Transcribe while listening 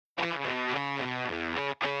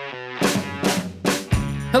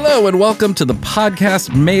Hello and welcome to the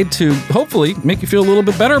podcast made to hopefully make you feel a little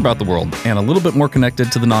bit better about the world and a little bit more connected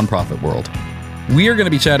to the nonprofit world. We are going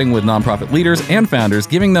to be chatting with nonprofit leaders and founders,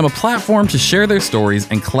 giving them a platform to share their stories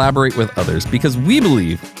and collaborate with others, because we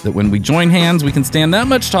believe that when we join hands, we can stand that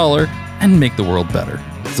much taller and make the world better.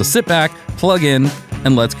 So sit back, plug in,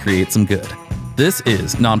 and let's create some good. This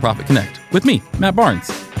is Nonprofit Connect with me, Matt Barnes.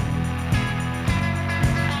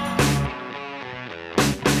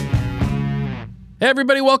 Hey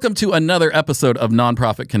everybody, welcome to another episode of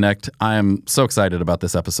Nonprofit Connect. I am so excited about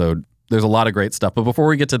this episode. There's a lot of great stuff, but before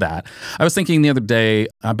we get to that, I was thinking the other day,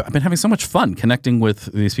 I've been having so much fun connecting with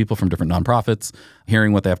these people from different nonprofits,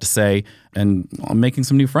 hearing what they have to say, and making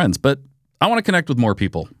some new friends. But I want to connect with more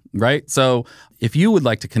people, right? So if you would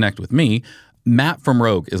like to connect with me, Matt from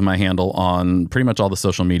Rogue is my handle on pretty much all the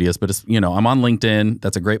social medias, but it's, I'm on LinkedIn.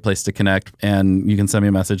 That's a great place to connect, and you can send me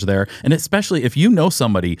a message there. And especially if you know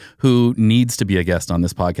somebody who needs to be a guest on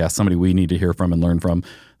this podcast, somebody we need to hear from and learn from,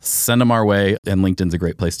 send them our way, and LinkedIn's a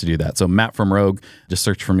great place to do that. So Matt from Rogue, just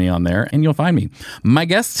search for me on there and you'll find me. My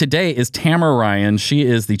guest today is Tamra Ryan. She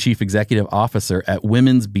is the Chief Executive Officer at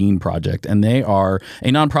Women's Bean Project, and they are a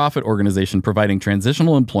nonprofit organization providing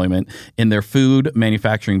transitional employment in their food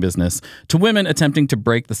manufacturing business to women attempting to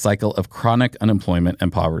break the cycle of chronic unemployment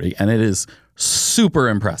and poverty. And it is super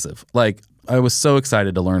impressive. I was so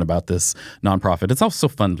excited to learn about this nonprofit. It's also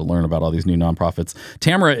fun to learn about all these new nonprofits.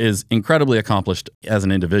 Tamra is incredibly accomplished as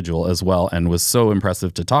an individual as well, and was so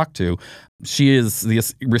impressive to talk to. She is the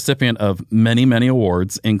recipient of many, many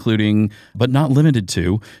awards, including, but not limited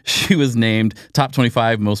to, she was named Top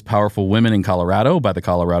 25 Most Powerful Women in Colorado by the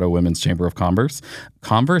Colorado Women's Chamber of Commerce.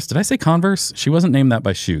 Converse? Did I say Converse? She wasn't named that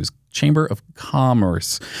by shoes. Chamber of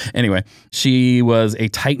Commerce. Anyway, she was a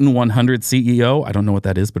Titan 100 CEO. I don't know what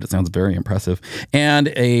that is, but it sounds very impressive. And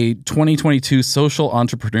a 2022 Social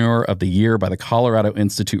Entrepreneur of the Year by the Colorado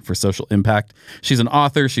Institute for Social Impact. She's an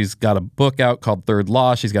author. She's got a book out called Third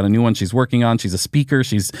Law. She's got a new one she's working on. She's a speaker.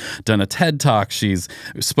 She's done a TED Talk. She's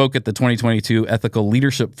spoke at the 2022 Ethical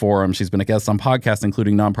Leadership Forum. She's been a guest on podcasts,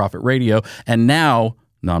 including Nonprofit Radio, and now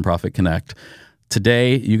Nonprofit Connect.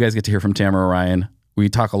 Today, you guys get to hear from Tamra Ryan. We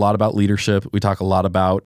talk a lot about leadership. We talk a lot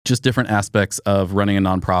about just different aspects of running a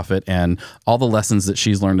nonprofit and all the lessons that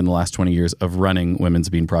she's learned in the last 20 years of running Women's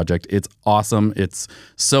Bean Project. It's awesome. It's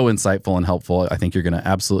so insightful and helpful. I think you're going to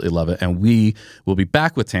absolutely love it. And we will be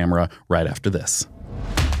back with Tamra right after this.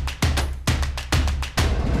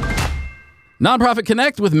 Nonprofit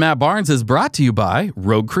Connect with Matt Barnes is brought to you by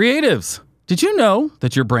Rogue Creatives. Did you know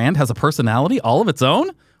that your brand has a personality all of its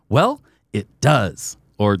own? Well, it does,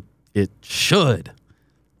 or it should.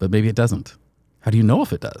 But maybe it doesn't. How do you know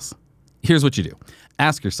if it does? Here's what you do.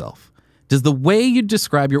 Ask yourself, does the way you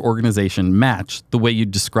describe your organization match the way you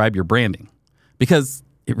describe your branding? Because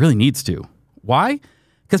it really needs to. Why?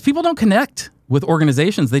 Because people don't connect with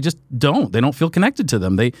organizations. They just don't. They don't feel connected to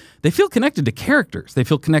them. They feel connected to characters. They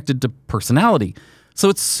feel connected to personality. So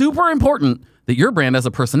it's super important that your brand has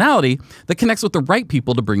a personality that connects with the right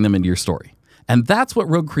people to bring them into your story. And that's what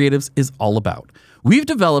Rogue Creatives is all about. We've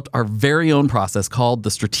developed our very own process called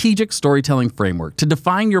the Strategic Storytelling Framework to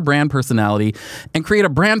define your brand personality and create a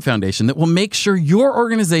brand foundation that will make sure your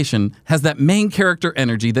organization has that main character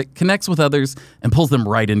energy that connects with others and pulls them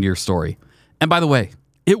right into your story. And by the way,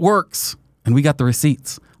 it works, and we got the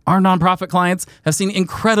receipts. Our nonprofit clients have seen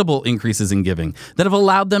incredible increases in giving that have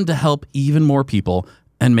allowed them to help even more people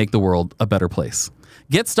and make the world a better place.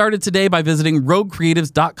 Get started today by visiting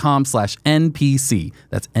roguecreatives.com/NPC.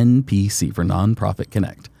 That's NPC for Nonprofit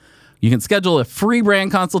Connect. You can schedule a free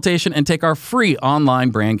brand consultation and take our free online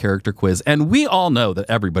brand character quiz. And we all know that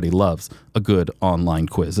everybody loves a good online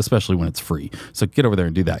quiz, especially when it's free. So get over there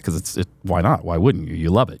and do that, because why not? Why wouldn't you? You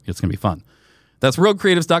love it. It's going to be fun. That's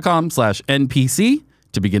roguecreatives.com/NPC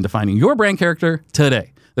to begin defining your brand character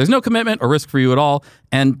today. There's no commitment or risk for you at all.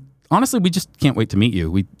 And honestly, we just can't wait to meet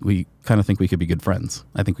you. We kind of think we could be good friends.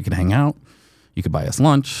 I think we could hang out. You could buy us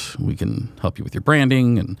lunch. We can help you with your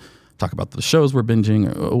branding and talk about the shows we're binging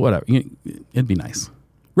or whatever. It'd be nice.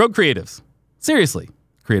 Rogue Creatives. Seriously,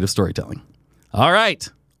 creative storytelling. All right,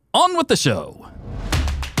 on with the show.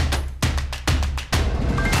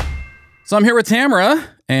 So I'm here with Tamra,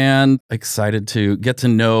 and excited to get to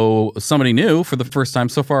know somebody new for the first time.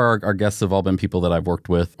 So far, our guests have all been people that I've worked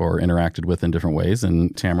with or interacted with in different ways.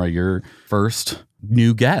 And Tamra, you're first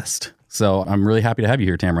new guest. So I'm really happy to have you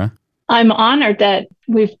here, Tamra. I'm honored that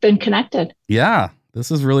we've been connected. Yeah. This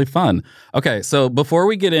is really fun. Okay, so before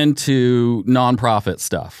we get into nonprofit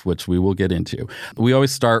stuff, which we will get into, we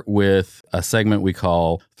always start with a segment we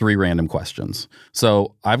call 3 random questions.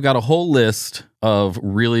 So I've got a whole list of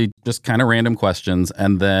really just kind of random questions,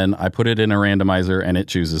 and then I put it in a randomizer and it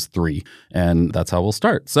chooses 3. And that's how we'll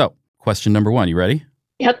start. So question number 1, you ready?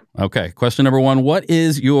 Yep. Okay, question number 1, what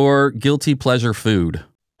is your guilty pleasure food?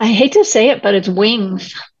 I hate to say it, but it's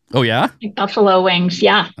wings. Oh, yeah? Like buffalo wings,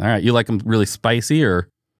 yeah. All right, you like them really spicy or?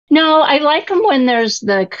 No, I like them when there's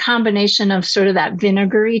the combination of sort of that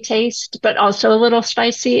vinegary taste, but also a little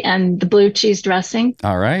spicy, and the blue cheese dressing.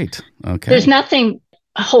 All right, okay. There's nothing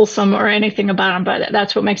wholesome or anything about them, but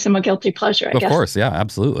that's what makes them a guilty pleasure, I guess. Of course, yeah,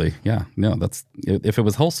 absolutely. Yeah, no, that's, if it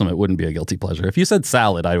was wholesome, it wouldn't be a guilty pleasure. If you said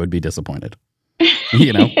salad, I would be disappointed.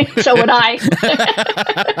 You know? So would I.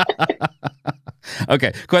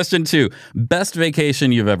 Okay, question 2. Best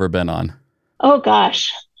vacation you've ever been on? Oh,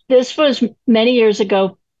 gosh. This was many years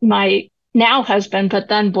ago. My now husband, but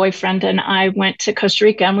then boyfriend, and I went to Costa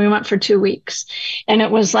Rica, and we went for 2 weeks. And it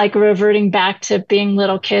was like reverting back to being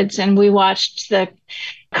little kids. And we watched the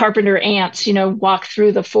carpenter ants, walk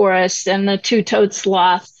through the forest, and the two-toed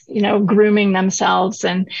sloths, grooming themselves.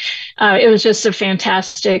 And it was just a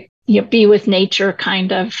fantastic, be with nature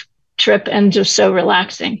kind of trip, and just so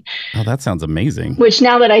relaxing. Oh, that sounds amazing. Which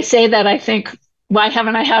now that I say that, I think, why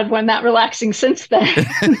haven't I had one that relaxing since then?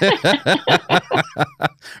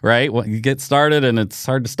 Right? Well, you get started and it's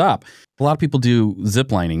hard to stop. A lot of people do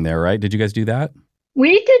zip lining there, right? Did you guys do that?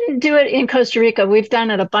 We didn't do it in Costa Rica. We've done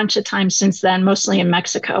it a bunch of times since then, mostly in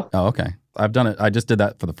Mexico. Oh, okay. I've done it. I just did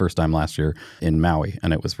that for the first time last year in Maui,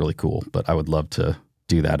 and it was really cool. But I would love to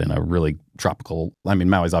do that in a really tropical,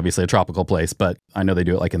 Maui's obviously a tropical place, but I know they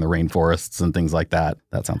do it like in the rainforests and things like that.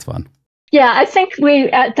 That sounds fun. Yeah, I think we,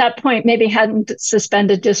 at that point, maybe hadn't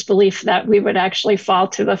suspended disbelief that we would actually fall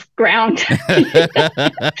to the ground.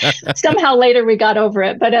 Somehow later we got over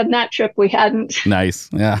it, but on that trip we hadn't. Nice.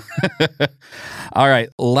 Yeah. All right.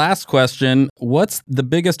 Last question. What's the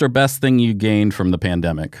biggest or best thing you gained from the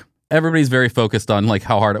pandemic? Everybody's very focused on like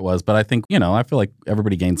how hard it was, but I think, I feel like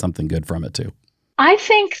everybody gained something good from it too. I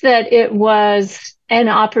think that it was an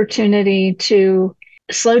opportunity to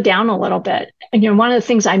slow down a little bit. And, one of the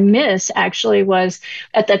things I miss actually was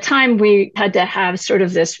at the time we had to have sort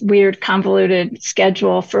of this weird convoluted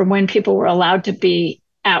schedule for when people were allowed to be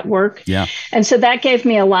at work. Yeah. And so that gave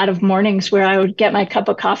me a lot of mornings where I would get my cup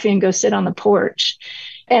of coffee and go sit on the porch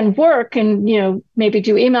and work and, maybe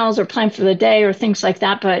do emails or plan for the day or things like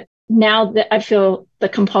that. But now that I feel the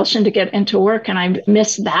compulsion to get into work, and I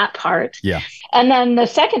miss that part. Yeah. And then the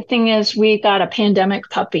second thing is we got a pandemic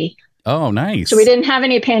puppy. Oh, nice. So we didn't have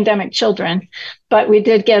any pandemic children, but we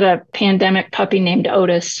did get a pandemic puppy named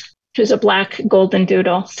Otis, who's a black golden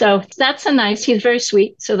doodle. So he's very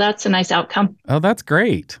sweet. So that's a nice outcome. Oh, that's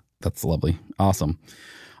great. That's lovely. Awesome.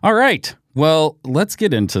 All right. Well, let's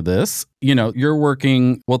get into this. You're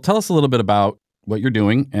working, tell us a little bit about what you're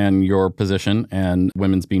doing and your position and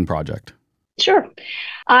Women's Bean Project. Sure.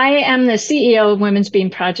 I am the CEO of Women's Bean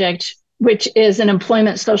Project, which is an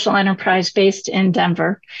employment social enterprise based in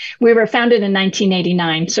Denver. We were founded in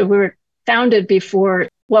 1989. So we were founded before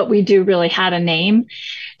what we do really had a name.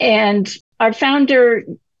 And our founder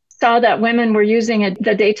saw that women were using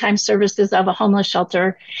the daytime services of a homeless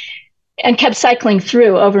shelter and kept cycling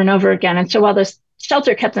through over and over again. And so while the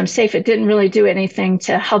shelter kept them safe, it didn't really do anything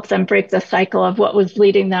to help them break the cycle of what was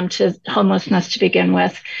leading them to homelessness to begin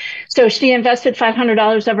with. So she invested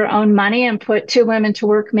 $500 of her own money and put 2 women to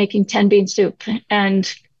work making 10 bean soup.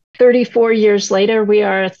 And 34 years later, we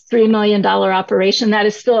are a $3 million operation that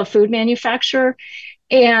is still a food manufacturer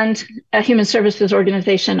and a human services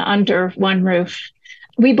organization under one roof.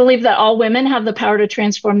 We believe that all women have the power to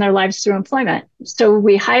transform their lives through employment. So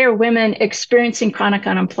we hire women experiencing chronic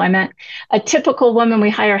unemployment. A typical woman we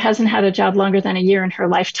hire hasn't had a job longer than a year in her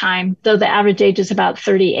lifetime, though the average age is about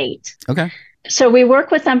 38. Okay. So we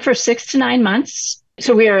work with them for 6 to 9 months.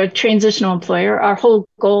 So we are a transitional employer. Our whole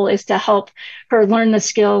goal is to help her learn the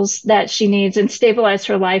skills that she needs and stabilize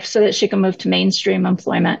her life so that she can move to mainstream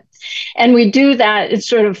employment. And we do that. It's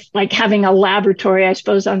sort of like having a laboratory, I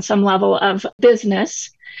suppose, on some level of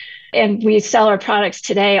business. And we sell our products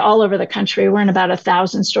today all over the country. We're in about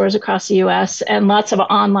 1,000 stores across the U.S. and lots of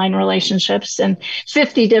online relationships and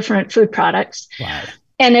 50 different food products. Wow.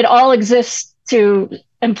 And it all exists to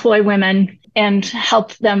employ women and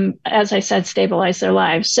help them, as I said, stabilize their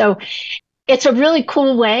lives. So it's a really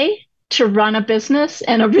cool way to run a business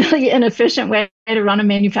and a really inefficient way to run a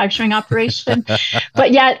manufacturing operation.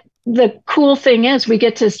 But yet, the cool thing is we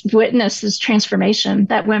get to witness this transformation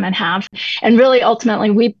that women have. And really,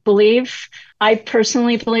 ultimately, we believe I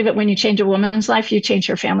personally believe that when you change a woman's life, you change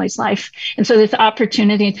her family's life. And so this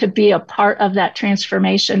opportunity to be a part of that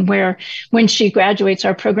transformation where when she graduates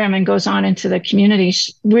our program and goes on into the community,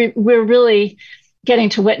 we're really getting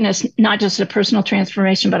to witness not just a personal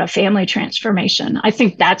transformation, but a family transformation. I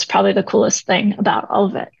think that's probably the coolest thing about all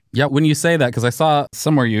of it. Yeah, when you say that, because I saw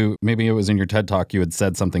somewhere maybe it was in your TED Talk, you had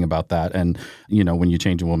said something about that. And, when you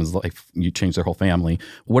change a woman's life, you change their whole family.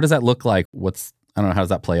 What does that look like? I don't know, how does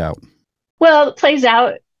that play out? Well, it plays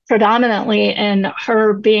out predominantly in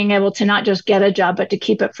her being able to not just get a job, but to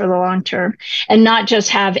keep it for the long term and not just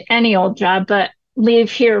have any old job, but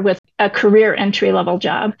leave here with a career entry level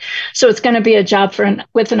job. So it's going to be a job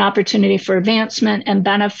with an opportunity for advancement and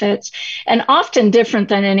benefits, and often different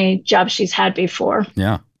than any job she's had before.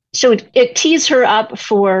 Yeah. So it tees her up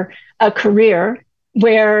for a career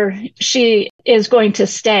where she is going to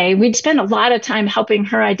stay. We'd spend a lot of time helping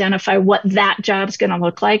her identify what that job's going to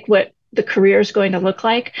look like, what the career is going to look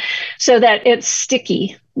like, so that it's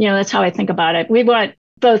sticky. That's how I think about it. We want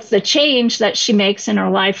both the change that she makes in her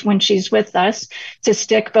life when she's with us to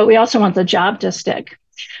stick, but we also want the job to stick.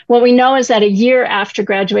 What we know is that a year after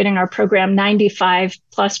graduating our program,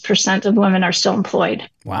 95+% of women are still employed.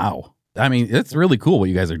 Wow. I mean, it's really cool what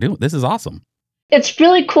you guys are doing. This is awesome. It's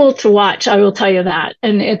really cool to watch, I will tell you that.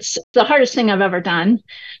 And it's the hardest thing I've ever done.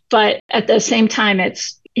 But at the same time,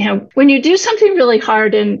 it's, when you do something really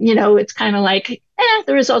hard and, it's kind of like,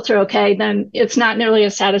 the results are okay, then it's not nearly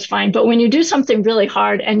as satisfying. But when you do something really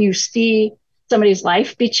hard and you see somebody's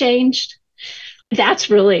life be changed, that's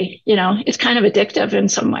really, it's kind of addictive in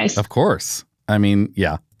some ways. Of course. I mean,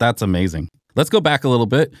 yeah, that's amazing. Let's go back a little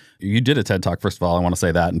bit. You did a TED Talk, first of all. I want to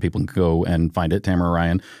say that, and people can go and find it. Tamra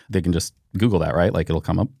Ryan, they can just Google that, right? Like it'll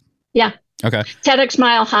come up. Yeah. Okay. TEDx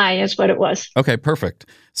Mile High is what it was. Okay, perfect.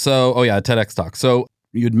 So, TEDx Talk. So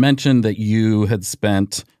you'd mentioned that you had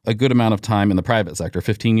spent a good amount of time in the private sector,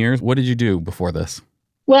 15 years. What did you do before this?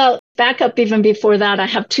 Well, back up even before that, I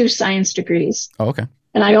have 2 science degrees. Oh, okay.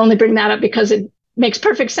 And I only bring that up because it makes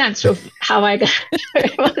perfect sense of how I got where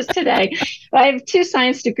I was today. I have 2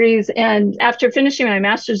 science degrees. And after finishing my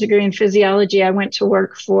master's degree in physiology, I went to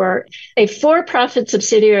work for a for-profit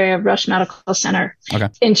subsidiary of Rush Medical Center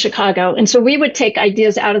in Chicago. And so we would take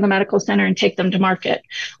ideas out of the medical center and take them to market,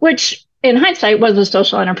 which in hindsight was a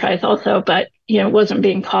social enterprise also, but it wasn't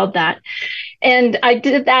being called that. And I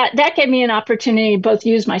did that. That gave me an opportunity to both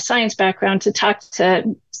use my science background to talk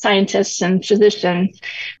to scientists and physicians.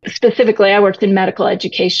 Specifically, I worked in medical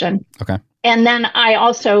education. Okay. And then I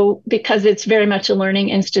also, because it's very much a learning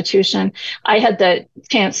institution, I had the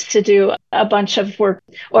chance to do a bunch of work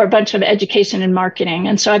or a bunch of education and marketing.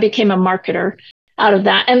 And so I became a marketer out of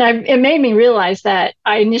that. And it made me realize that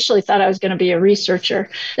I initially thought I was going to be a researcher,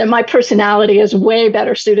 that my personality is way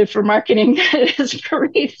better suited for marketing than it is for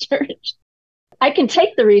research. I can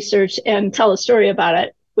take the research and tell a story about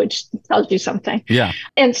it, which tells you something. Yeah.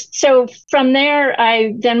 And so from there,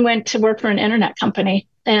 I then went to work for an internet company.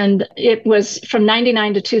 And it was from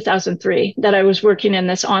 99 to 2003 that I was working in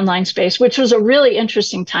this online space, which was a really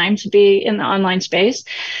interesting time to be in the online space.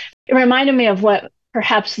 It reminded me of what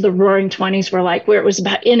perhaps the roaring 20s were like, where it was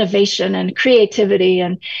about innovation and creativity.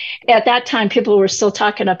 And at that time, people were still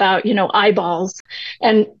talking about, eyeballs,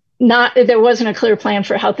 and there wasn't a clear plan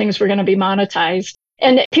for how things were going to be monetized.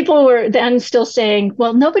 And people were then still saying,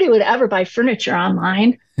 well, nobody would ever buy furniture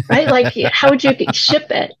online, right? Like, how would you ship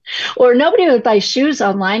it? Or nobody would buy shoes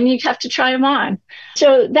online. You'd have to try them on.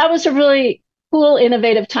 So that was a really cool,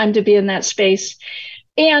 innovative time to be in that space.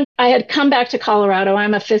 And I had come back to Colorado.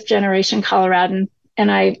 I'm a 5th generation Coloradan.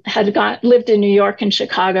 And I had lived in New York and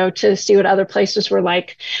Chicago to see what other places were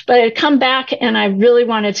like. But I had come back and I really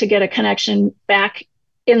wanted to get a connection back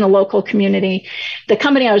in the local community. The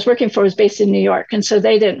company I was working for was based in New York. And so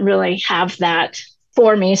they didn't really have that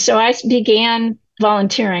for me. So I began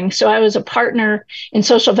volunteering. So I was a partner in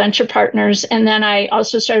Social Venture Partners. And then I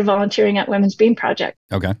also started volunteering at Women's Bean Project.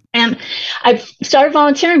 Okay. And I started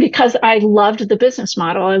volunteering because I loved the business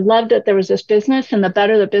model. I loved that there was this business, and the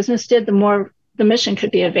better the business did, the more the mission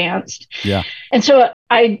could be advanced. Yeah. And so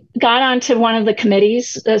I got onto one of the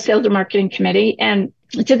committees, the sales and marketing committee, and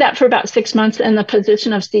did that for about 6 months. And the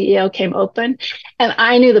position of CEO came open, and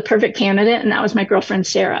I knew the perfect candidate, and that was my girlfriend,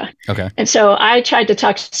 Sarah. Okay. And so I tried to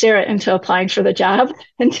talk Sarah into applying for the job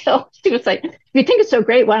until she was like, if you think it's so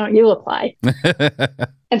great, why don't you apply?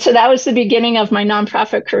 And so that was the beginning of my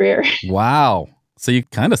nonprofit career. Wow. So you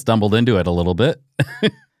kind of stumbled into it a little bit.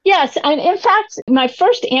 Yes. And in fact, my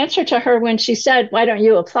first answer to her when she said, why don't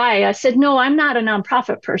you apply? I said, no, I'm not a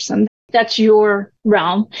nonprofit person. That's your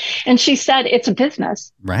realm. And she said, it's a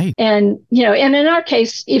business. Right. And, and in our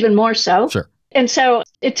case, even more so. Sure. And so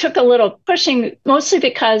it took a little pushing, mostly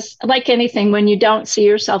because, like anything, when you don't see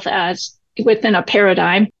yourself as within a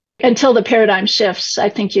paradigm, until the paradigm shifts, I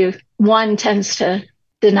think one tends to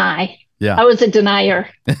deny. Yeah. I was a denier.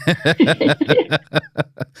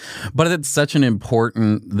 But it's such an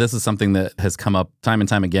important, this is something that has come up time and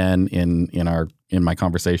time again in my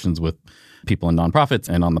conversations with people in nonprofits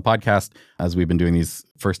and on the podcast as we've been doing these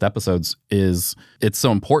first episodes, is it's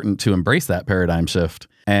so important to embrace that paradigm shift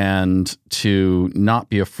and to not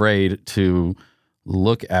be afraid to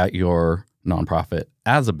look at your nonprofit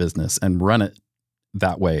as a business and run it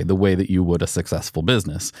that way, the way that you would a successful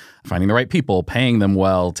business, finding the right people, paying them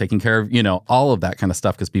well, taking care of, all of that kind of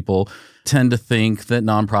stuff. Because people tend to think that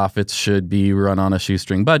nonprofits should be run on a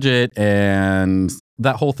shoestring budget. And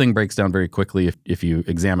that whole thing breaks down very quickly if you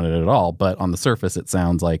examine it at all. But on the surface, it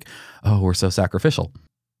sounds like, oh, we're so sacrificial.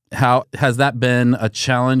 How has that been a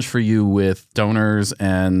challenge for you with donors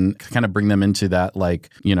and kind of bring them into that,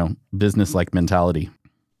 business-like mentality?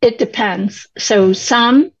 It depends. So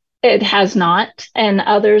some it has not, and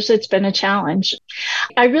others it's been a challenge.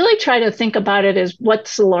 I really try to think about it as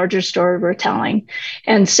what's the larger story we're telling.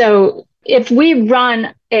 And so if we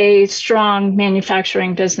run a strong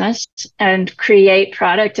manufacturing business and create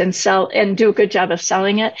product and sell and do a good job of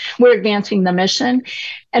selling it, we're advancing the mission.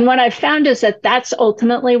 And what I've found is that that's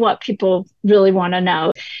ultimately what people really want to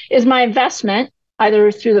know. Is my investment,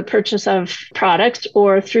 either through the purchase of products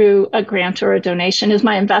or through a grant or a donation, is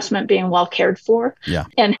my investment being well cared for? Yeah.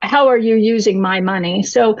 And how are you using my money?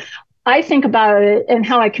 So I think about it, and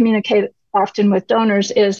how I communicate often with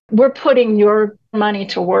donors is we're putting your money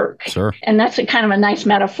to work. Sure. And that's a kind of a nice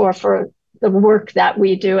metaphor for the work that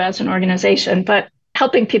we do as an organization. But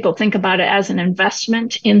helping people think about it as an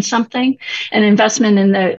investment in something, an investment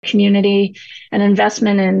in the community, an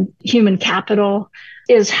investment in human capital,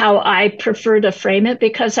 is how I prefer to frame it,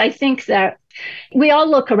 because I think that we all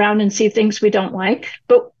look around and see things we don't like,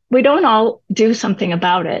 but we don't all do something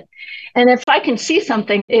about it. And if I can see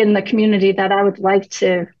something in the community that I would like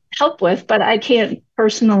to help with, but I can't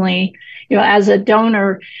personally, as a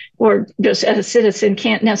donor or just as a citizen,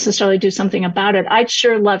 can't necessarily do something about it, I'd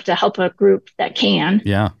sure love to help a group that can.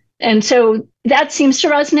 Yeah. And so that seems to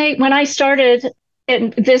resonate. When I started,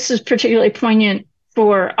 and this is particularly poignant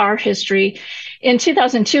for our history, in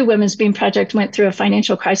 2002, Women's Beam Project went through a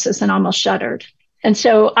financial crisis and almost shuttered. And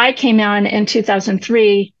so I came on in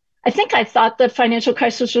 2003. I think I thought the financial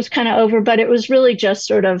crisis was kind of over, but it was really just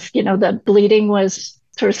sort of, the bleeding was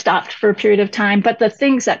sort of stopped for a period of time. But the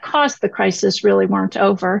things that caused the crisis really weren't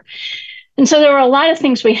over. And so there were a lot of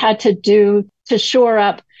things we had to do to shore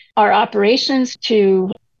up our operations,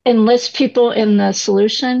 to enlist people in the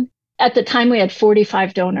solution. At the time, we had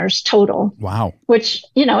 45 donors total. Wow. Which,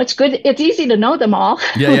 it's good. It's easy to know them all.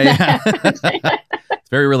 Yeah. It's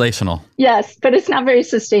very relational. Yes, but it's not very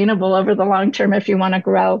sustainable over the long term if you want to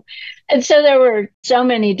grow. And so there were so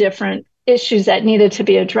many different issues that needed to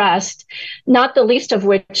be addressed, not the least of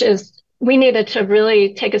which is we needed to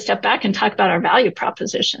really take a step back and talk about our value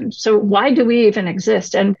proposition. So why do we even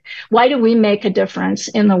exist? And why do we make a difference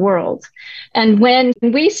in the world? And when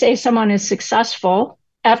we say someone is successful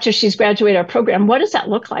after she's graduated our program, what does that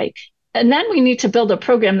look like? And then we need to build a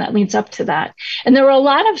program that leads up to that. And there were a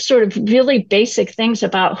lot of sort of really basic things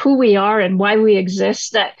about who we are and why we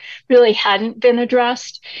exist that really hadn't been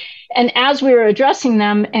addressed. And as we were addressing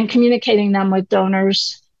them and communicating them with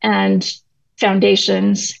donors and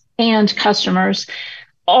foundations and customers,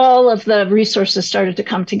 all of the resources started to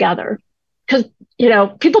come together. Because,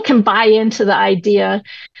 people can buy into the idea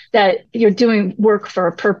that you're doing work for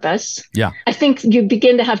a purpose. Yeah. I think you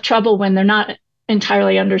begin to have trouble when they're not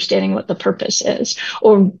entirely understanding what the purpose is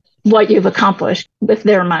or what you've accomplished with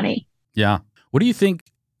their money. Yeah. What do you think,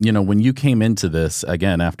 when you came into this,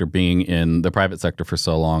 again, after being in the private sector for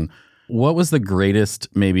so long, what was the greatest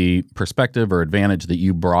maybe perspective or advantage that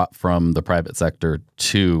you brought from the private sector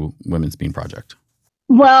to Women's Beam Project?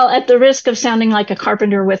 Well, at the risk of sounding like a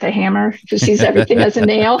carpenter with a hammer who sees everything as a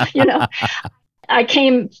nail, I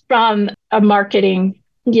came from a marketing,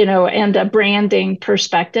 and a branding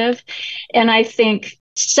perspective. And I think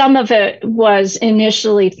some of it was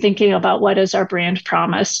initially thinking about what is our brand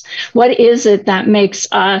promise? What is it that makes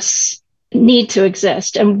us need to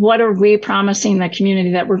exist? And what are we promising the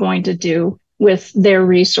community that we're going to do with their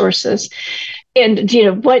resources? And,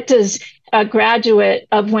 what does a graduate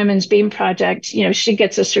of Women's Beam Project, she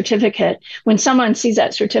gets a certificate. When someone sees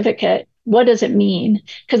that certificate, what does it mean?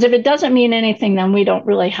 Because if it doesn't mean anything, then we don't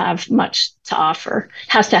really have much to offer.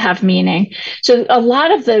 It has to have meaning. So a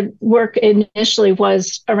lot of the work initially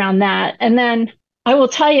was around that. And then I will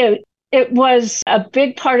tell you, it was a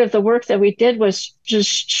big part of the work that we did was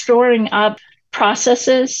just shoring up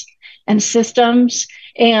processes and systems.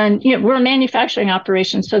 And we're a manufacturing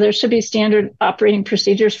operation, so there should be standard operating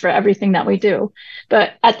procedures for everything that we do.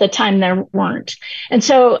 But at the time, there weren't. And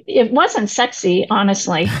so it wasn't sexy,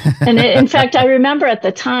 honestly. And in fact, I remember at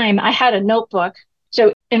the time, I had a notebook.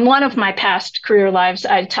 So in one of my past career lives,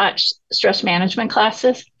 I taught stress management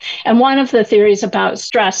classes. And one of the theories about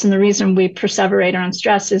stress and the reason we perseverate on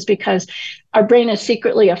stress is because our brain is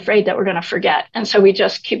secretly afraid that we're going to forget. And so we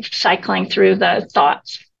just keep cycling through the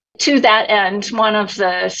thoughts. To that end, one of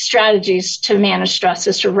the strategies to manage stress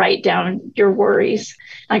is to write down your worries,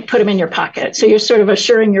 like put them in your pocket. So you're sort of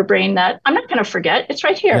assuring your brain that I'm not going to forget. It's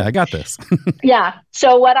right here. Yeah, I got this. Yeah.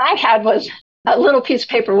 So what I had was a little piece of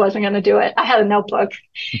paper wasn't going to do it. I had a notebook,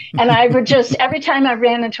 and I would just, every time I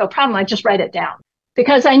ran into a problem, I'd just write it down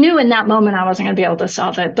because I knew in that moment I wasn't going to be able to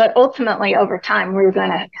solve it. But ultimately, over time, we were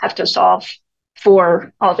going to have to solve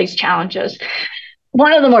for all these challenges.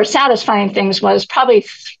 One of the more satisfying things was probably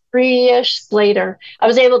 3-ish later, I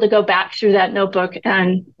was able to go back through that notebook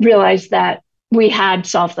and realize that we had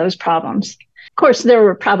solved those problems. Of course, there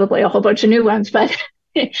were probably a whole bunch of new ones, but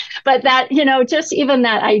that, just even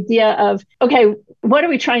that idea of, okay, what are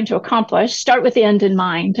we trying to accomplish? Start with the end in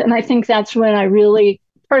mind. And I think that's when I really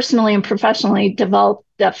personally and professionally developed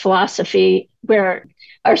that philosophy where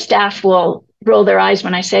our staff will roll their eyes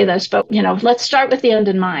when I say this, but, let's start with the end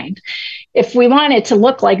in mind. If we want it to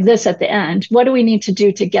look like this at the end, what do we need to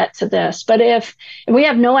do to get to this? But if we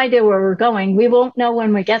have no idea where we're going, we won't know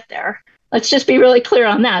when we get there. Let's just be really clear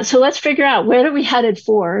on that. So let's figure out where are we headed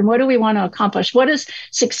for and what do we want to accomplish? What does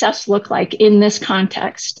success look like in this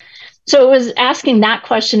context? So it was asking that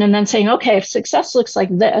question and then saying, okay, if success looks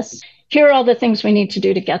like this, here are all the things we need to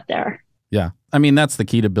do to get there. Yeah. I mean, that's the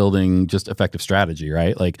key to building just effective strategy,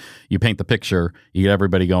 right? Like you paint the picture, you get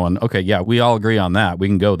everybody going, okay, yeah, we all agree on that. We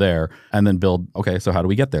can go there and then build, okay, so how do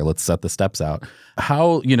we get there? Let's set the steps out.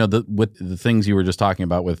 How, with the things you were just talking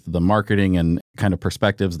about with the marketing and kind of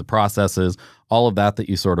perspectives, the processes, all of that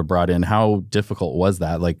you sort of brought in, how difficult was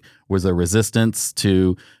that? Like, was there resistance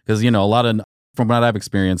to, because, from what I've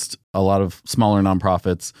experienced, a lot of smaller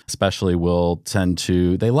nonprofits especially will tend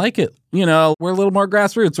to, they like it. We're a little more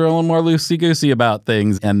grassroots, we're a little more loosey-goosey about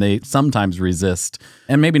things, and they sometimes resist.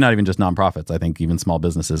 And maybe not even just nonprofits. I think even small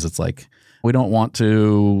businesses, it's like, we don't want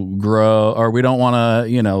to grow or we don't want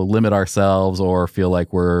to, limit ourselves or feel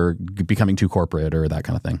like we're becoming too corporate or that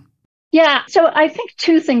kind of thing. Yeah. So I think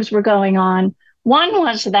two things were going on. One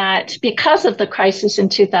was that because of the crisis in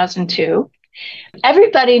 2002,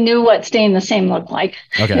 everybody knew what staying the same looked like.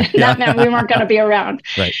 Okay. That meant we weren't going to be around.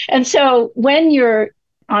 Right. And so when you're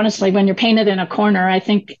painted in a corner, I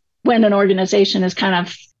think when an organization is kind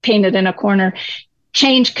of painted in a corner,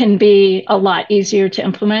 change can be a lot easier to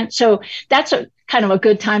implement. So that's a kind of a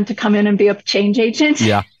good time to come in and be a change agent.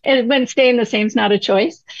 Yeah. And when staying the same is not a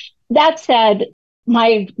choice. That said,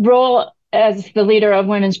 my role as the leader of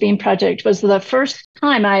Women's Beam Project was the first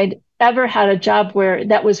time I'd ever had a job where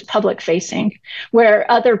that was public facing, where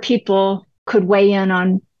other people could weigh in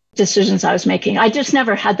on decisions I was making. I just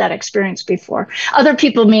never had that experience before. Other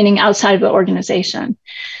people meaning outside of the organization.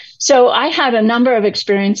 So I had a number of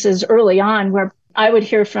experiences early on where I would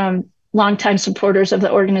hear from longtime supporters of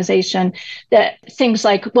the organization that things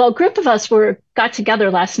like, well, a group of us got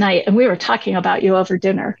together last night and we were talking about you over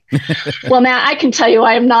dinner. Well, Matt, I can tell you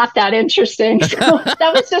I am not that interesting. So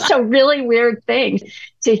that was just a really weird thing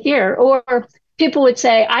to hear. Or people would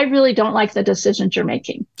say, I really don't like the decisions you're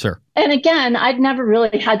making. Sure. And again, I'd never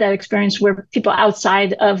really had that experience where people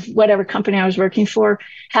outside of whatever company I was working for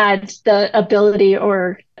had the ability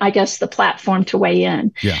or I guess the platform to weigh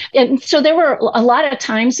in. Yeah. And so there were a lot of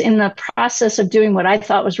times in the process of doing what I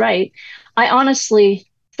thought was right, I honestly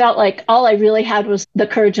felt like all I really had was the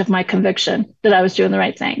courage of my conviction that I was doing the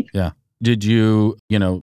right thing. Yeah. Did you,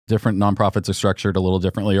 different nonprofits are structured a little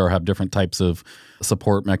differently or have different types of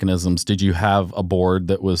support mechanisms. Did you have a board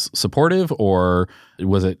that was supportive or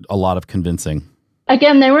was it a lot of convincing?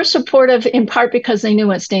 Again, they were supportive in part because they knew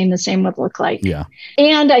what staying the same would look like. Yeah.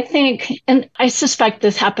 And I think, and I suspect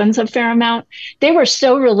this happens a fair amount, they were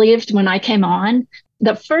so relieved when I came on.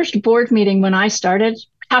 The first board meeting when I started,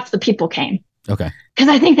 half the people came. Okay. Because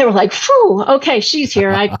I think they were like, phew, okay, she's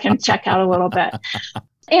here. I can check out a little bit.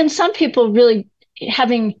 And some people really,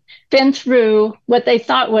 having been through what they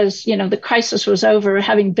thought was, the crisis was over,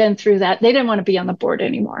 having been through that, they didn't want to be on the board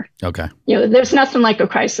anymore. Okay. There's nothing like a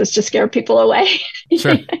crisis to scare people away.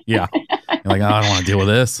 Sure. Yeah. You're like, oh, I don't want to deal with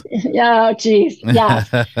this. Yeah, oh, geez. Yeah.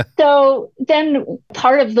 So then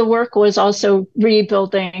part of the work was also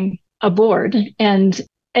rebuilding a board and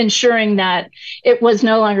ensuring that it was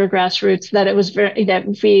no longer grassroots, that it was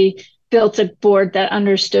that we built a board that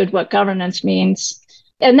understood what governance means.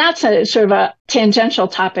 And that's a sort of a tangential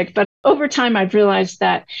topic, but over time, I've realized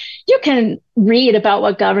that you can read about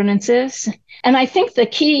what governance is. And I think the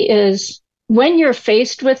key is when you're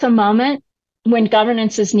faced with a moment when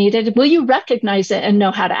governance is needed, will you recognize it and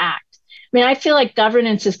know how to act? I mean, I feel like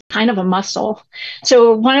governance is kind of a muscle.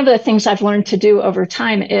 So one of the things I've learned to do over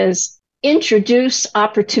time is introduce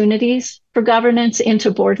opportunities for governance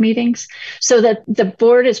into board meetings so that the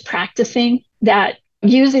board is practicing that,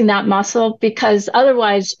 using that muscle, because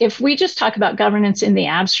otherwise, if we just talk about governance in the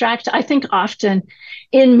abstract, I think often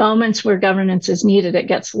in moments where governance is needed, it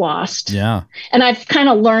gets lost. Yeah. And I've kind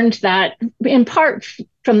of learned that in part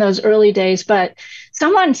from those early days, but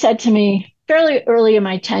someone said to me fairly early in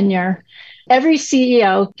my tenure, every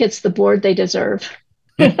CEO gets the board they deserve.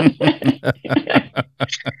 And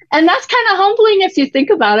that's kind of humbling if you think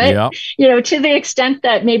about it. Yep. You know, to the extent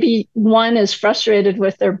that maybe one is frustrated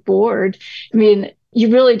with their board. I mean,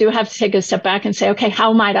 you really do have to take a step back and say, okay,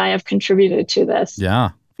 how might I have contributed to this? Yeah.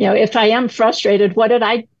 You know, if I am frustrated, what did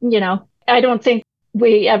I don't think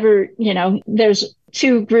we ever, there's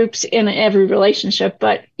two groups in every relationship,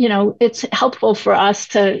 but, it's helpful for us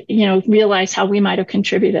to, realize how we might have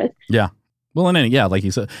contributed. Yeah. Well, like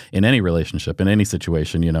you said, in any relationship, in any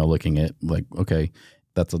situation, looking at like, okay,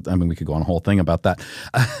 we could go on a whole thing about that.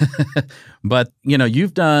 But,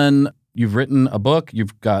 you've written a book,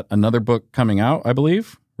 you've got another book coming out, I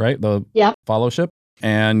believe, right? The Fellowship,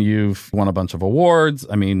 and you've won a bunch of awards.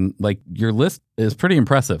 I mean, like your list is pretty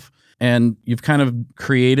impressive. And you've kind of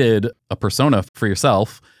created a persona for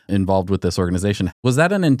yourself involved with this organization. Was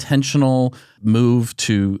that an intentional move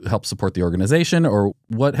to help support the organization, or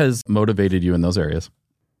what has motivated you in those areas?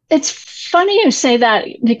 It's funny you say that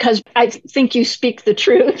because I think you speak the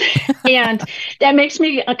truth, and that makes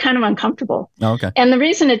me kind of uncomfortable. Oh, okay. And the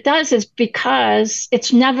reason it does is because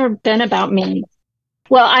it's never been about me.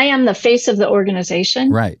 Well, I am the face of the organization.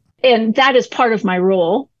 Right. And that is part of my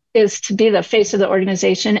role, is to be the face of the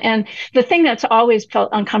organization. And the thing that's always felt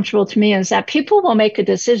uncomfortable to me is that people will make a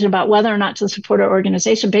decision about whether or not to support our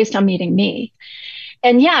organization based on meeting me.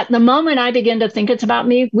 And yet, the moment I begin to think it's about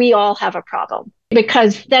me, we all have a problem,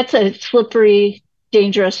 because that's a slippery,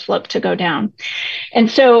 dangerous slope to go down.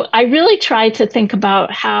 And so I really try to think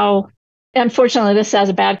about how, unfortunately, this has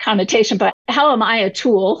a bad connotation, but how am I a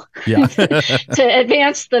tool to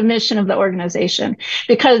advance the mission of the organization?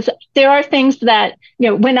 Because there are things that,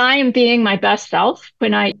 when I am being my best self,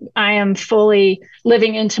 when I am fully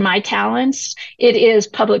living into my talents, it is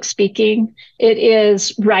public speaking, it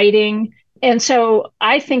is writing. And so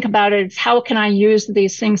I think about it as, how can I use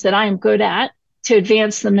these things that I am good at to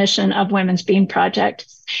advance the mission of Women's Bean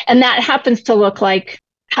Project? And that happens to look like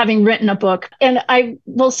having written a book. And I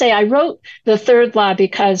will say I wrote The Third Law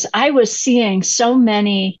because I was seeing so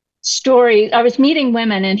many stories. I was meeting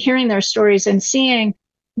women and hearing their stories and seeing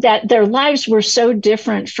that their lives were so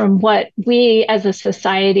different from what we as a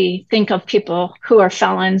society think of people who are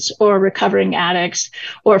felons or recovering addicts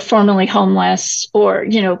or formerly homeless or,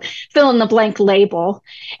 fill in the blank label.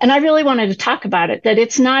 And I really wanted to talk about it, that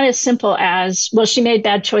it's not as simple as, well, she made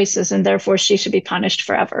bad choices and therefore she should be punished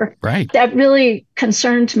forever. Right. That really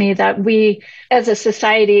concerned me, that we as a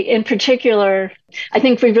society in particular, I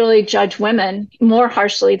think we really judge women more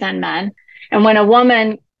harshly than men. And when a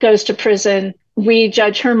woman goes to prison, we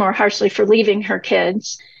judge her more harshly for leaving her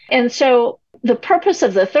kids. And so the purpose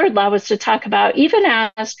of The Third Law was to talk about, even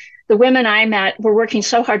as the women I met were working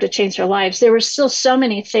so hard to change their lives, there were still so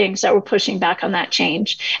many things that were pushing back on that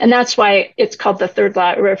change. And that's why it's called The Third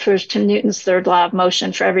Law. It refers to Newton's third law of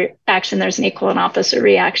motion. For every action, there's an equal and opposite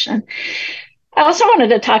reaction. I also wanted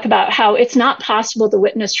to talk about how it's not possible to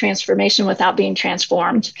witness transformation without being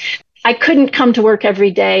transformed. I couldn't come to work every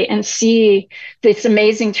day and see this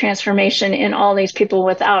amazing transformation in all these people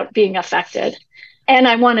without being affected. And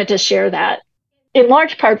I wanted to share that, in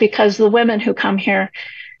large part because the women who come here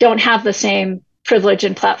don't have the same privilege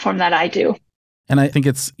and platform that I do. And I think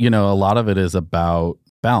it's, a lot of it is about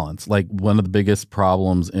balance. Like one of the biggest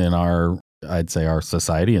problems in I'd say our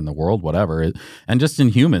society, in the world, whatever, and just in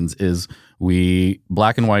humans, is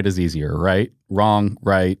black and white is easier, right? Wrong,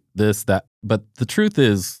 right, this, that. But the truth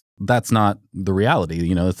is, that's not the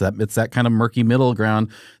reality. It's that kind of murky middle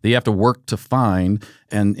ground that you have to work to find.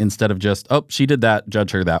 And instead of just, oh, she did that,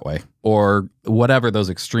 judge her that way, or whatever those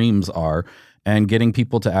extremes are, and getting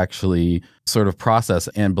people to actually sort of process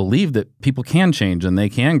and believe that people can change and they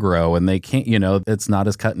can grow and they can't, it's not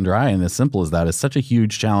as cut and dry and as simple as that. It's such a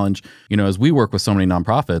huge challenge, as we work with so many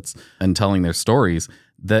nonprofits and telling their stories,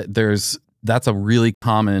 that's a really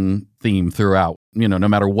common theme throughout. no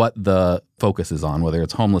matter what the focus is on, whether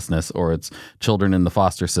it's homelessness or it's children in the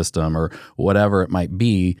foster system or whatever it might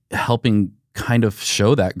be, helping kind of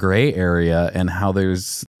show that gray area and how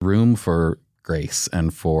there's room for grace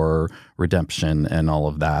and for redemption and all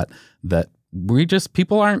of that, that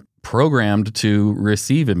people aren't programmed to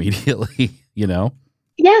receive immediately,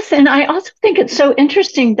 Yes. And I also think it's so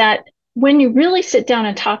interesting that when you really sit down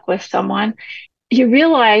and talk with someone, you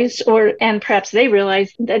realize, and perhaps they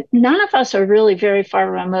realize, that none of us are really very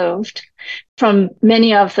far removed from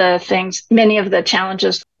many of the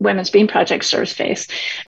challenges Women's Being Project serves face.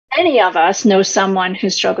 Many of us know someone who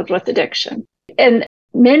struggled with addiction. And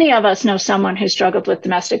many of us know someone who struggled with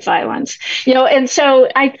domestic violence, and so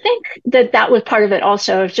I think that was part of it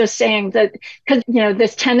also, of just saying that, because,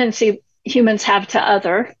 this tendency humans have to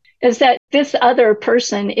other, is that this other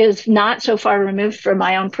person is not so far removed from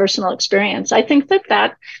my own personal experience. I think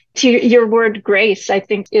that to your word, grace, I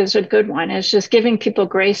think is a good one. It's just giving people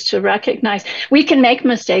grace to recognize we can make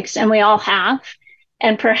mistakes, and we all have.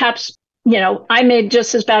 And perhaps, I made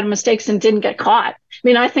just as bad mistakes and didn't get caught. I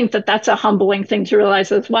mean, I think that's a humbling thing to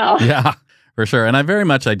realize as well. Yeah, for sure. And I very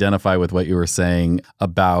much identify with what you were saying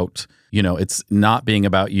about, it's not being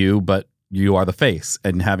about you, but you are the face,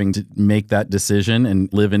 and having to make that decision and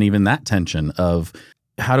live in even that tension of,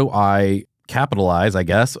 how do I capitalize, I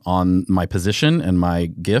guess, on my position and my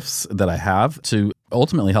gifts that I have to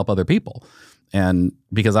ultimately help other people. And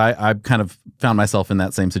because I've kind of found myself in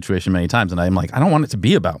that same situation many times, and I'm like, I don't want it to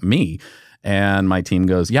be about me. And my team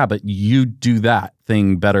goes, yeah, but you do that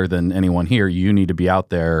thing better than anyone here. You need to be out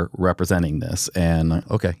there representing this. And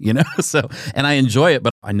okay, so, and I enjoy it,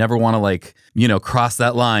 but I never want to cross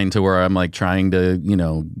that line to where I'm like trying to,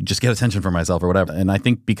 just get attention for myself or whatever. And I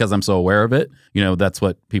think because I'm so aware of it, that's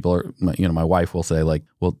what people are, my wife will say, like,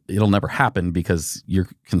 well, it'll never happen because you're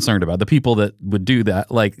concerned about the people that would do that,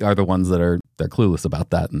 are the ones that they're clueless about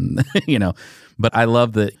that. And, but I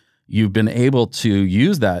love that you've been able to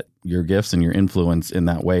use your gifts and your influence in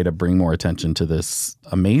that way to bring more attention to this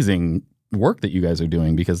amazing work that you guys are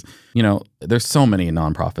doing, because, there's so many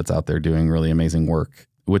nonprofits out there doing really amazing work,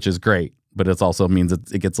 which is great, but it also means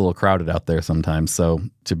it gets a little crowded out there sometimes. So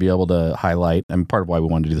to be able to highlight, and part of why we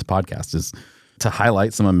wanted to do this podcast is to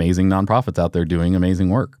highlight some amazing nonprofits out there doing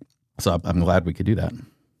amazing work. So I'm glad we could do that.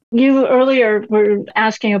 You earlier were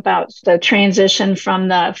asking about the transition from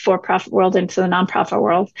the for-profit world into the nonprofit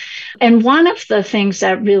world. And one of the things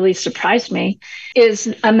that really surprised me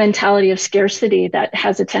is a mentality of scarcity that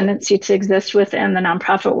has a tendency to exist within the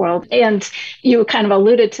nonprofit world. And you kind of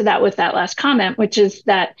alluded to that with that last comment, which is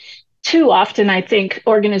that too often, I think,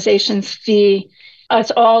 organizations see us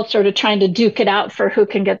all sort of trying to duke it out for who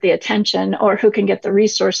can get the attention or who can get the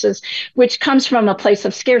resources, which comes from a place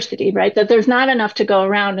of scarcity, right? That there's not enough to go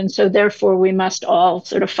around. And so therefore we must all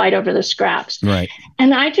sort of fight over the scraps. Right.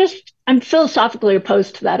 And I'm philosophically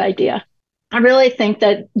opposed to that idea. I really think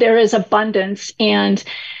that there is abundance, and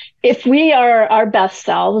if we are our best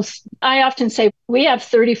selves, I often say we have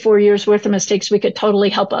 34 years worth of mistakes we could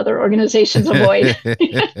totally help other organizations avoid.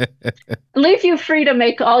 Leave you free to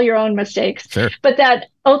make all your own mistakes. Sure. But that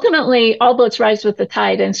ultimately all boats rise with the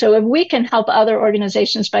tide. And so if we can help other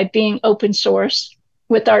organizations by being open source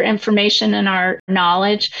with our information and our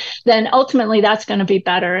knowledge, then ultimately that's going to be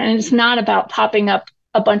better. And it's not about popping up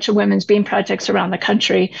a bunch of women's being projects around the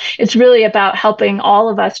country. It's really about helping all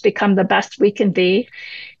of us become the best we can be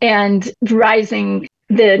and rising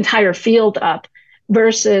the entire field up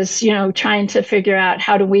versus, trying to figure out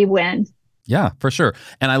how do we win. Yeah, for sure.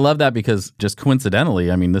 And I love that because just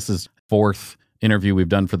coincidentally, I mean, this is fourth interview we've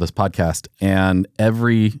done for this podcast, and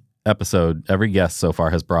every episode, every guest so far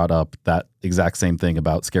has brought up that exact same thing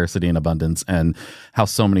about scarcity and abundance and how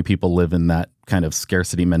so many people live in that kind of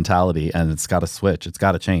scarcity mentality, and it's got to switch. It's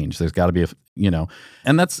got to change. There's got to be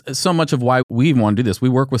and that's so much of why we want to do this. We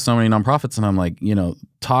work with so many nonprofits, and I'm like,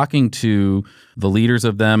 talking to the leaders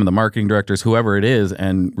of them and the marketing directors, whoever it is,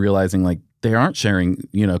 and realizing like they aren't sharing,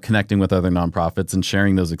 connecting with other nonprofits and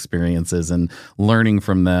sharing those experiences and learning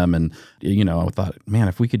from them. And, I thought, man,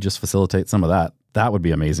 if we could just facilitate some of that, that would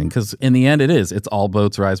be amazing. Because in the end, it's all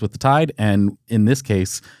boats rise with the tide. And in this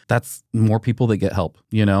case, that's more people that get help,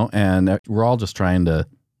 and we're all just trying to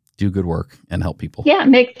do good work and help people. Yeah,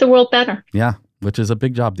 make the world better. Yeah, which is a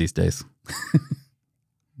big job these days.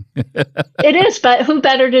 It is, but who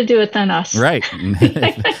better to do it than us? Right.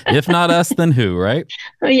 If not us, then who, right?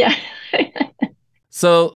 Oh, yeah.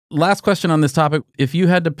 So last question on this topic. If you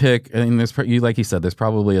had to pick, and like you said, there's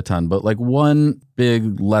probably a ton, but like one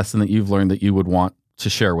big lesson that you've learned that you would want to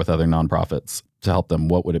share with other nonprofits to help them,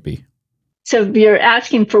 what would it be? So you're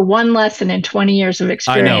asking for one lesson in 20 years of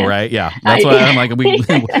experience. I know, right? Yeah. That's why I'm like,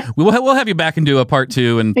 we'll have you back and do a part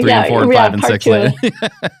 2 and 3 and 4 and 5 and 6 later.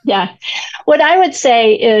 Yeah. What I would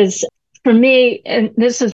say is, for me, and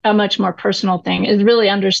this is a much more personal thing, is really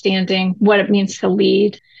understanding what it means to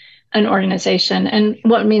lead an organization and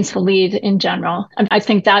what it means to lead in general. I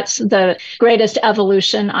think that's the greatest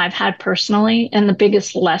evolution I've had personally and the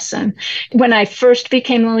biggest lesson. When I first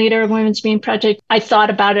became the leader of Women's Being Project, I thought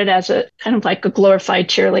about it as a kind of like a glorified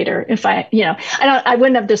cheerleader. If I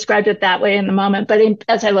wouldn't have described it that way in the moment, but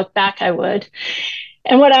as I look back, I would.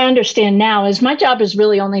 And what I understand now is my job is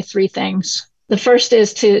really only 3 things. The first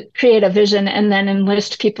is to create a vision and then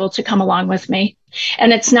enlist people to come along with me.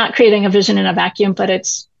 And it's not creating a vision in a vacuum, but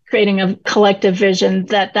it's creating a collective vision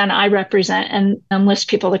that then I represent and enlist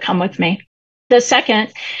people to come with me. The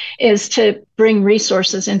second is to bring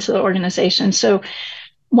resources into the organization. So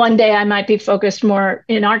one day I might be focused more,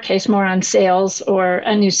 in our case, more on sales or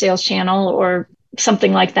a new sales channel or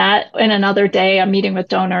something like that. And another day I'm meeting with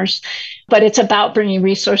donors, but it's about bringing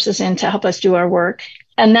resources in to help us do our work.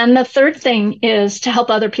 And then the third thing is to help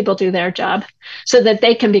other people do their job so that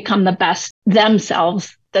they can become the best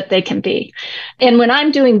themselves that they can be. And when I'm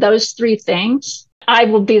doing those 3 things, I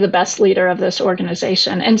will be the best leader of this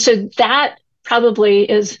organization. And so that probably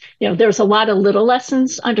is, there's a lot of little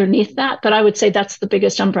lessons underneath that, but I would say that's the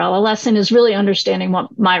biggest umbrella lesson, is really understanding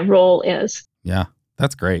what my role is. Yeah,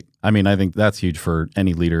 that's great. I mean, I think that's huge for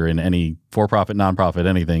any leader in any for-profit, nonprofit,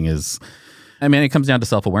 anything is, it comes down to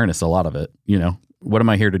self-awareness, a lot of it, What am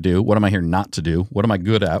I here to do? What am I here not to do? What am I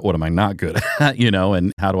good at? What am I not good at?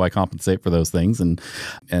 And how do I compensate for those things and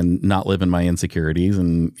not live in my insecurities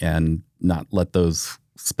and not let those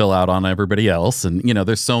spill out on everybody else? And,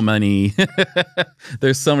 there's so many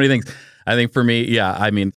things. I think for me,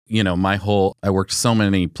 I worked so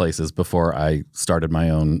many places before I started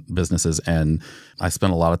my own businesses. And I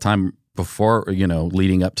spent a lot of time before,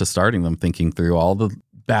 leading up to starting them, thinking through all the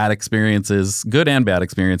bad experiences, good and bad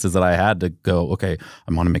experiences that I had to go, okay,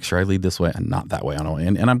 I want to make sure I lead this way and not that way.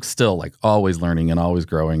 And I'm still like always learning and always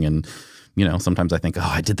growing. And, sometimes I think, oh,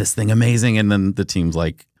 I did this thing amazing. And then the team's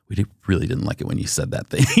like, we really didn't like it when you said that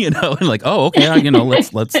thing, and like, oh, okay,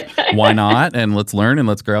 let's why not? And let's learn and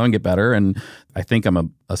let's grow and get better. And I think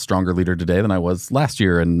I'm a stronger leader today than I was last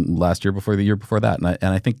year and last year before the year before that.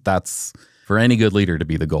 And I think that's for any good leader to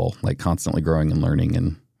be the goal, like constantly growing and learning.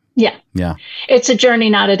 And yeah. It's a journey,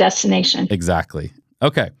 not a destination. Exactly.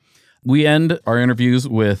 Okay. We end our interviews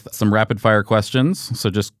with some rapid fire questions. So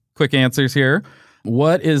just quick answers here.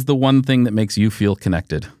 What is the one thing that makes you feel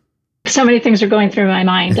connected? So many things are going through my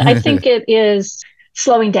mind. I think it is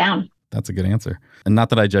slowing down. That's a good answer. And not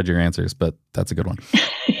that I judge your answers, but that's a good one.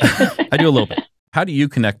 I do a little bit. How do you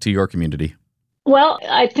connect to your community? Well,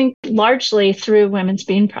 I think largely through Women's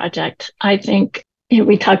Being Project. I think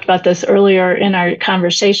we talked about this earlier in our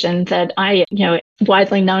conversation, that I,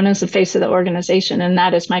 widely known as the face of the organization, and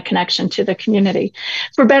that is my connection to the community.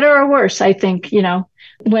 For better or worse, I think,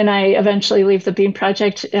 when I eventually leave the Being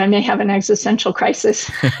Project, I may have an existential crisis.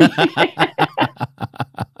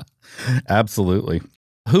 Absolutely.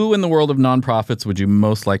 Who in the world of nonprofits would you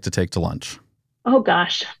most like to take to lunch? Oh,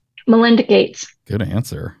 gosh. Melinda Gates. Good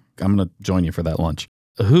answer. I'm going to join you for that lunch.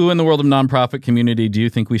 Who in the world of nonprofit community do you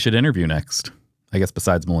think we should interview next? I guess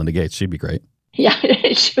besides Melinda Gates, she'd be great. Yeah,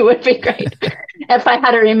 she would be great. If I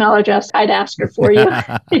had her email address, I'd ask her for you.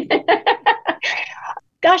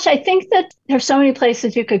 Gosh, I think that there's so many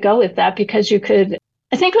places you could go with that, because I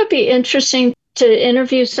think it would be interesting to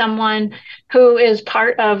interview someone who is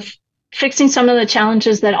part of fixing some of the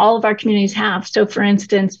challenges that all of our communities have. So for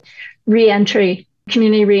instance,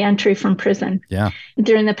 community reentry from prison. Yeah.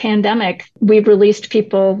 During the pandemic, we released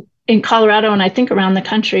people in Colorado, and I think around the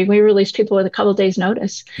country, we released people with a couple of days'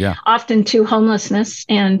 notice, often to homelessness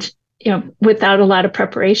and, without a lot of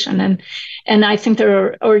preparation. And I think there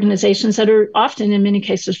are organizations that are often, in many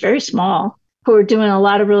cases, very small, who are doing a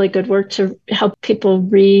lot of really good work to help people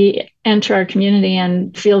re-enter our community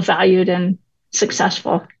and feel valued and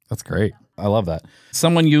successful. That's great. I love that.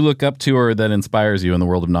 Someone you look up to or that inspires you in the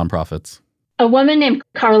world of nonprofits? A woman named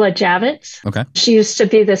Carla Javits. Okay. She used to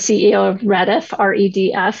be the CEO of REDF,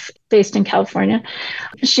 R-E-D-F, based in California.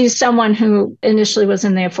 She's someone who initially was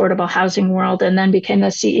in the affordable housing world and then became the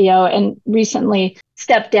CEO and recently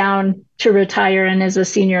stepped down to retire and is a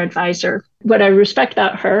senior advisor. What I respect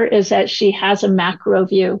about her is that she has a macro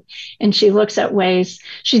view and she looks at ways.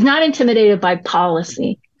 She's not intimidated by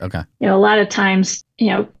policy. Okay. A lot of times,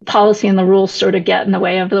 policy and the rules sort of get in the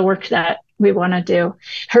way of the work that we want to do.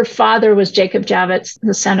 Her father was Jacob Javits,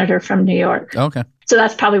 the senator from New York. Okay. So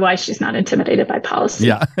that's probably why she's not intimidated by policy.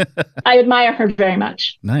 Yeah. I admire her very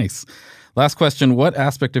much. Nice. Last question. What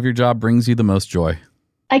aspect of your job brings you the most joy?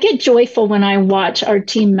 I get joyful when I watch our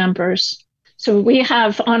team members. So we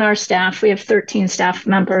have on our staff, we have 13 staff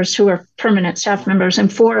members who are permanent staff members,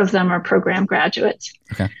 and 4 of them are program graduates.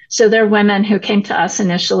 Okay. So they're women who came to us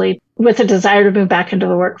initially with a desire to move back into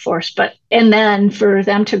the workforce, and then for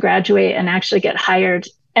them to graduate and actually get hired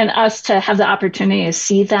and us to have the opportunity to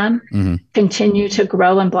see them continue to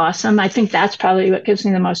grow and blossom. I think that's probably what gives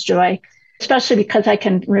me the most joy, especially because I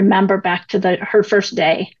can remember back to her first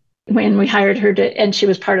day when we hired her and she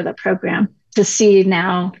was part of the program, to see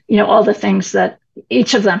now, all the things that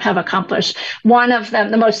each of them have accomplished. One of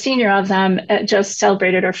them, the most senior of them, just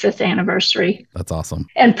celebrated her 5th anniversary. That's awesome.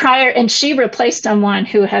 And she replaced someone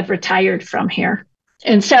who had retired from here.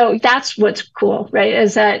 And so that's what's cool, right?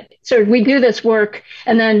 Is that sort of we do this work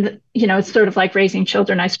and then, it's sort of like raising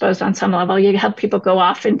children, I suppose, on some level. You help people go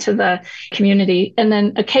off into the community. And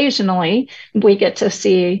then occasionally we get to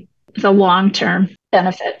see the long-term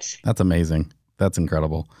benefits. That's amazing. That's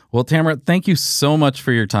incredible. Well, Tamra, thank you so much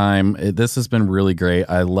for your time. This has been really great.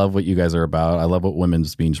 I love what you guys are about. I love what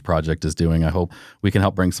Women's Beans Project is doing. I hope we can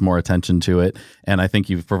help bring some more attention to it. And I think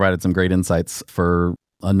you've provided some great insights for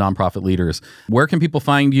nonprofit leaders. Where can people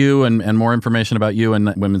find you and more information about you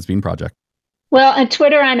and Women's Bean Project? Well, on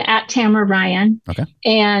Twitter, I'm at Tamra Ryan. Okay.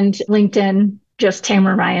 And LinkedIn, just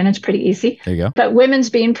Tamra Ryan. It's pretty easy. There you go. But Women's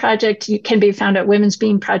Bean Project can be found at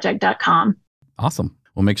womensbeanproject.com. Awesome.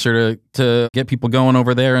 We'll make sure to get people going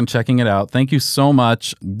over there and checking it out. Thank you so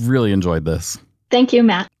much. Really enjoyed this. Thank you,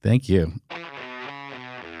 Matt. Thank you.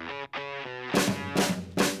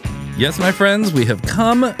 Yes, my friends, we have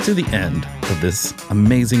come to the end of this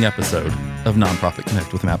amazing episode of Nonprofit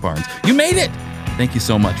Connect with Matt Barnes. You made it! Thank you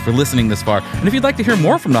so much for listening this far. And if you'd like to hear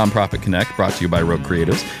more from Nonprofit Connect, brought to you by Rogue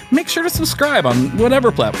Creatives, make sure to subscribe on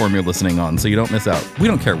whatever platform you're listening on so you don't miss out. We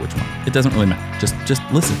don't care which one. It doesn't really matter. Just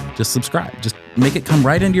listen. Just subscribe. Just make it come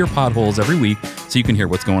right into your podholes every week so you can hear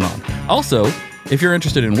what's going on. Also, if you're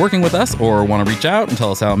interested in working with us or want to reach out and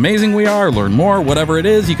tell us how amazing we are, learn more, whatever it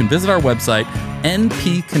is, you can visit our website,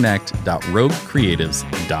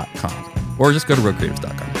 npconnect.roguecreatives.com. Or just go to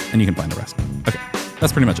roguecreatives.com and you can find the rest. Okay,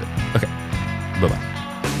 that's pretty much it. Okay, bye-bye.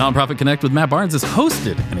 Nonprofit Connect with Matt Barnes is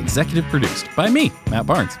hosted and executive produced by me, Matt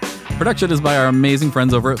Barnes. Production is by our amazing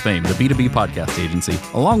friends over at Fame, the B2B podcast agency,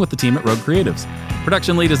 along with the team at Rogue Creatives.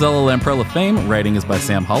 Production lead is Ella Lamprell of Fame. Writing is by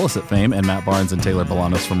Sam Hollis at Fame and Matt Barnes and Taylor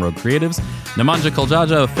Bolanos from Rogue Creatives. Nemanja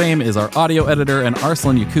Koljaja of Fame is our audio editor, and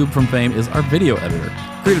Arslan Yakub from Fame is our video editor.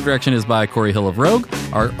 Creative direction is by Corey Hill of Rogue.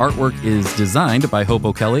 Our artwork is designed by Hope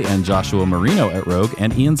O'Kelly and Joshua Marino at Rogue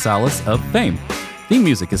and Ian Salas of Fame. Theme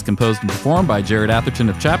music is composed and performed by Jared Atherton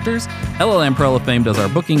of Chapters. Ella Lamprell of Fame does our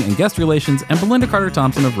booking and guest relations, and Belinda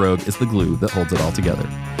Carter-Thompson of Rogue is the glue that holds it all together.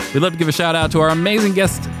 We'd love to give a shout out to our amazing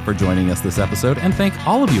guest for joining us this episode, and thank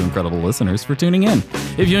all of you incredible listeners for tuning in.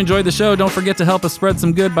 If you enjoyed the show, don't forget to help us spread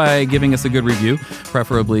some good by giving us a good review,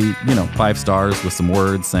 preferably, 5 stars with some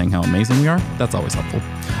words saying how amazing we are. That's always helpful.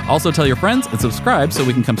 Also tell your friends and subscribe so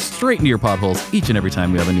we can come straight into your potholes each and every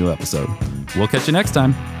time we have a new episode. We'll catch you next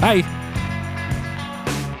time. Bye.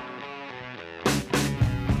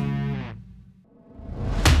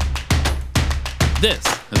 This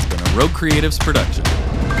has been a Rogue Creatives production.